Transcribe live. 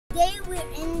today we're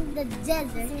in the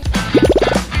desert.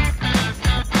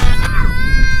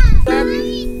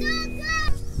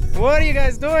 What are you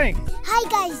guys doing? Hi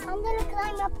guys, I'm gonna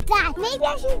climb up that. Maybe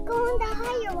I should go on the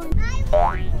higher one.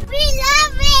 We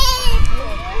love it!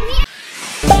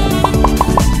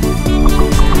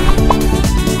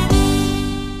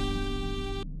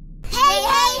 Hey,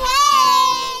 hey,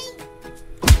 hey!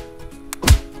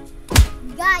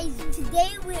 Guys,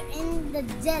 today we're in the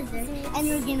desert and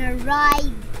we're gonna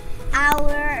ride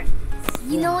our,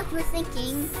 you know what we're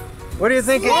thinking? What are you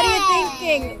thinking? Sled. What are you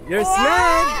thinking? Your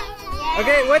sled?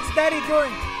 Okay, what's Daddy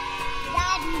doing?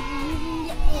 Daddy's moving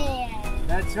the air.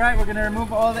 That's right, we're gonna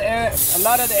remove all the air, a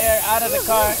lot of the air out of the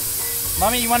car.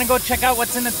 Mommy, you wanna go check out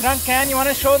what's in the trunk, Kyan? You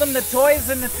wanna show them the toys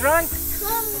in the trunk?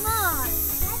 Come on,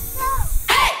 let's go.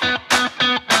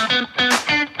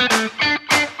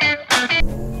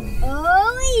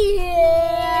 Oh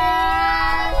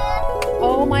yeah!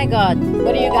 Oh my god,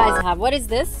 what do you guys have? What is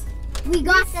this? We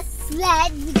got the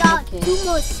sled, we got Okay. 2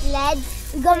 more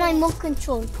sleds, we got my remote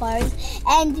control cars,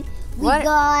 and we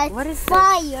got what is this?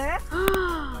 fire.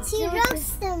 She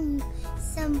roast some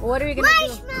What are we gonna do?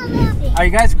 marshmallow. Are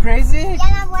you guys crazy? Yeah, and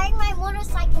I'm wearing my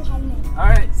motorcycle helmet.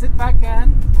 Alright, sit back,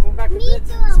 Kyan. Move back a Me bit.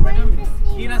 too, I'm wearing the same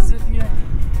Keira, one. sit here.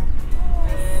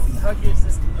 And hug your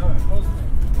sister. Oh, hold her.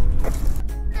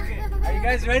 Okay, are you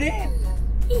guys ready?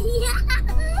 Yeah.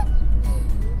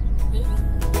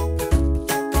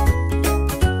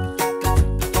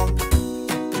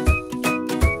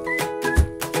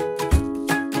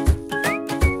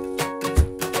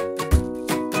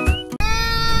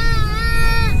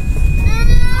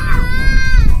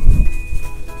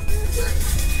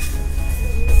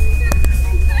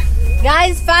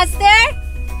 Guys, faster?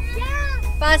 Yeah.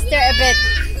 Faster a bit.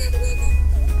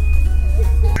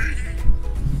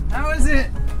 How is it?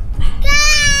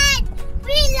 Good!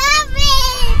 We love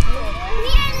it! We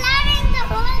are loving the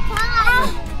whole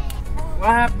time! What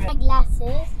happened? My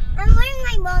glasses. I'm wearing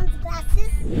my mom's glasses.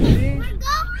 See? We're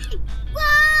going!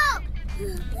 Whoa!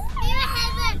 We're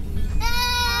heaven!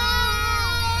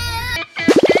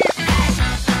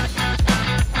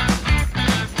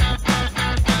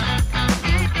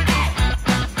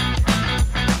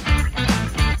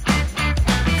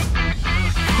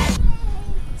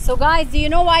 So guys, do you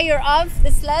know why you're off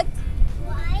the sled?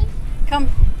 Why? Come.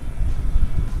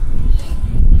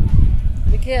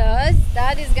 Because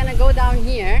Dad is gonna go down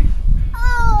here.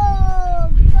 Oh,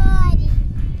 buddy.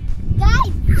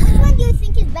 Guys, which one do you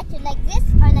think is better? Like this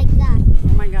or like that? Oh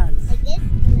my god. Like this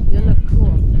or like You look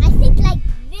cool. I think like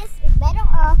this is better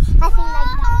or I think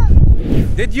like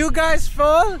that. Did you guys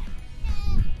fall?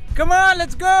 Come on,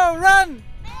 let's go, run!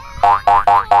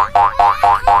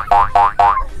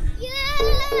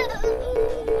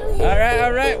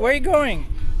 Alright, where are you going?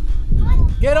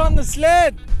 Get on the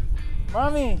sled!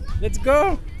 Mommy, let's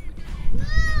go!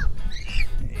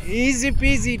 Easy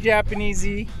peasy,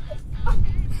 Japanesey.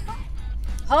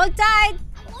 Hold tight.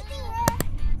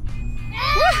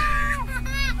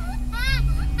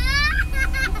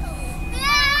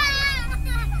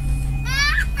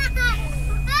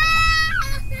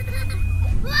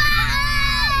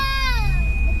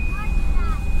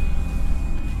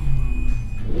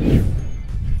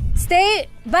 Stay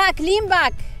back, lean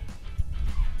back.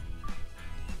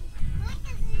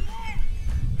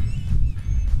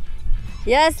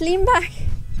 Yes, lean back.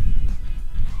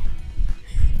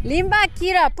 Lean back,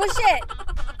 Keira. Push it.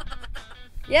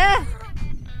 Yeah.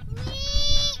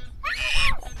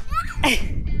 Guys,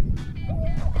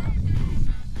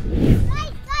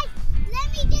 let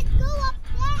me just go up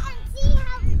there and see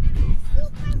how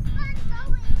super fun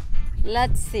going.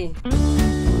 Let's see.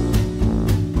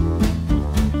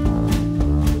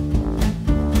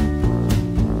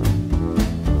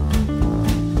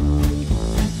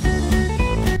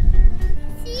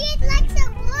 See it like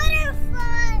some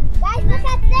waterfall. Guys, look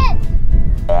at this.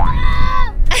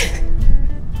 Wow.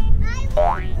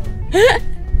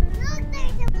 Look,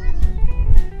 there's a water.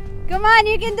 Come on,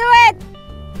 you can do it.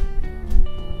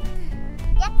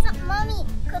 Get some, mommy.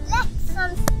 Collect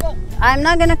some sticks. I'm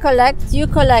not gonna collect. You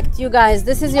collect, you guys.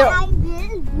 This is Yeah, your I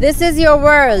will. this is your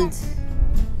world.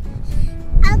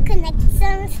 I'll connect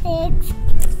some sticks.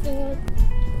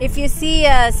 If you see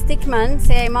a stickman,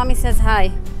 say mommy says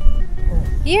hi.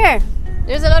 Here.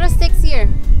 There's a lot of sticks here.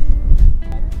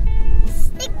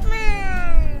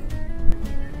 Stickman.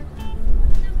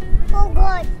 Oh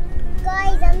God,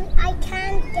 guys, I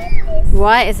can't get this.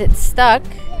 Why is it stuck?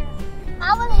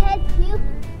 I will help you.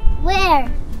 Where?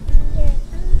 Here.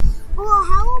 Oh,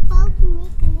 how about we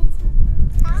make a little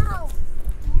cow?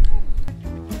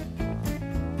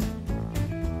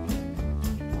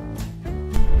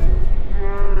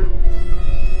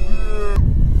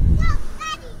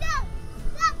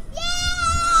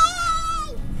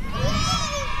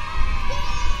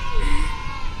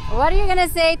 gonna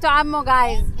say to Ammo,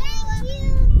 guys?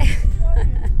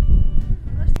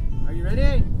 Are you ready?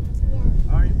 Yeah.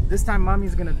 All right. This time,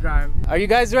 mommy's gonna drive. Are you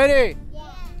guys ready?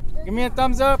 Yeah. Give me a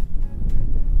thumbs up.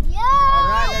 Yeah. All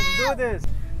right, let's do this.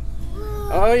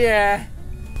 Oh yeah.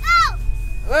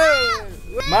 Oh.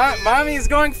 Whoa. Mommy's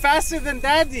going faster than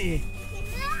Daddy.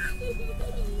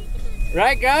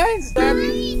 Right, guys?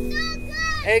 Mommy's so good.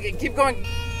 Hey, keep going.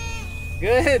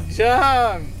 Good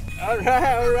job. All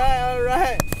right, all right, all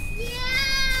right. Yeah.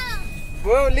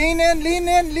 Whoa, lean in, lean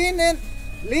in, lean in.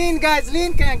 Lean, guys,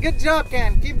 lean, Kyan. Good job,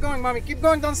 Kyan. Keep going, mommy. Keep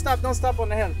going. Don't stop on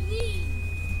the hill.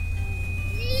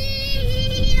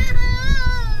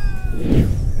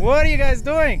 What are you guys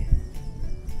doing?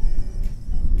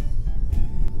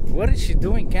 What is she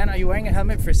doing, Kyan? Are you wearing a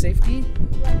helmet for safety?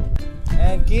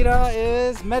 And Keira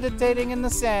is meditating in the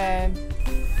sand.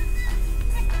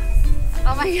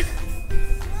 Oh my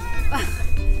God.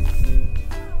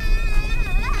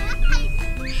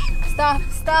 Stop,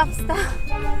 stop, stop.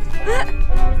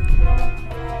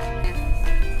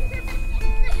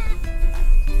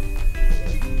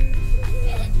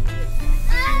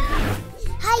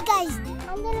 Hi guys,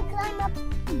 I'm gonna climb up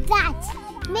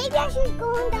that. Maybe I should go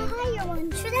on the higher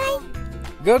one. Should I?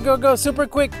 Go, go, go. Super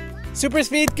quick. Super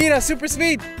speed, Keira. Super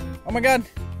speed. Oh my God.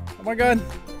 Oh my God.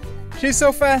 She's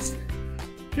so fast.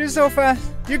 She's so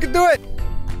fast. You can do it.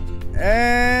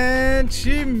 And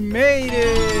she made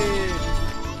it.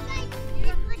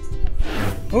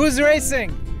 Who's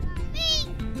racing? Me.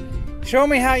 Show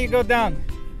me how you go down.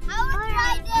 I will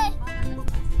try this.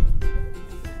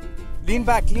 Lean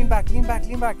back, lean back, lean back,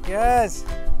 lean back. Yes.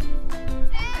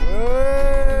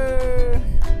 Whoa.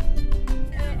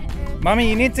 Mommy,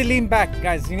 you need to lean back,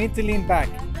 guys. You need to lean back.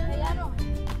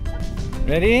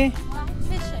 Ready?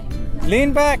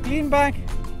 Lean back, lean back.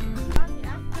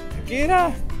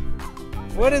 Keira,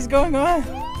 what is going on?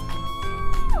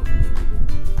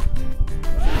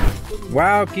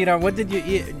 Wow, Keira, what did you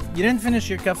eat? You didn't finish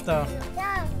your kafta.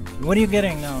 Yeah. What are you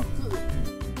getting now?